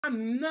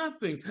I'm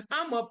nothing.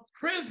 I'm a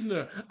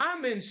prisoner.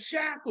 I'm in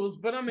shackles,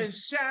 but I'm in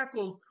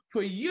shackles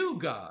for you,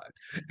 God.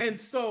 And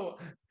so,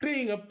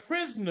 being a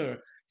prisoner,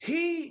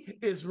 he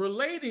is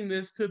relating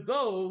this to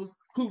those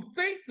who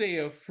think they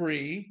are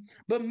free,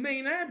 but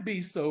may not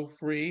be so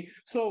free.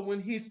 So,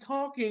 when he's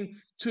talking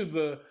to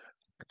the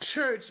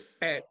church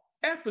at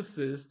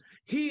Ephesus,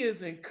 he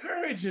is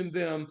encouraging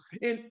them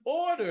in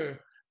order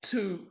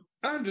to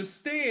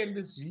understand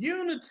this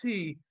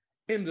unity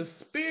in the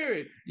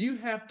spirit. You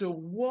have to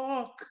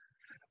walk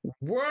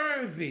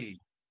worthy,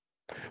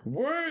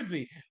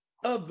 worthy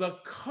of the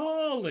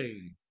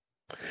calling.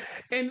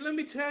 And let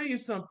me tell you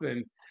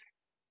something,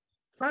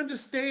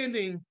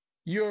 understanding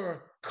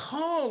your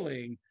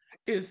calling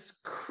is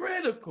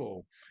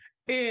critical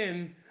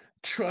in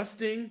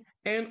trusting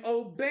and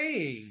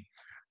obeying.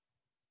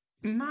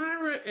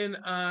 Myra and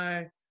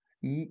I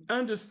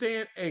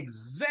understand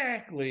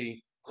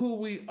exactly who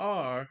we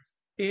are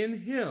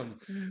in Him.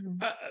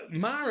 Mhm.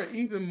 Myra,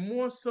 even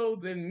more so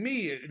than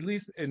me, at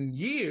least in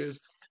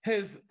years,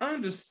 has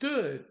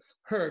understood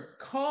her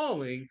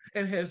calling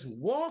and has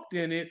walked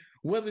in it,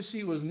 whether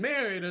she was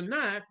married or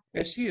not,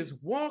 and she has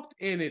walked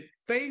in it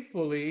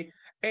faithfully.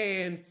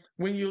 And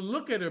when you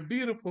look at her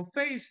beautiful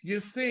face, you're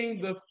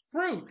seeing the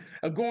fruit.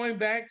 Going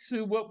back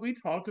to what we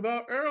talked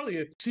about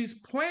earlier, she's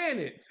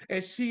planted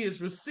and she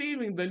is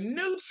receiving the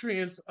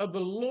nutrients of the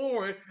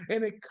Lord,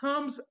 and it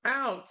comes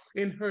out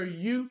in her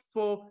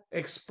youthful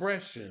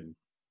expression.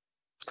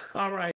 All right.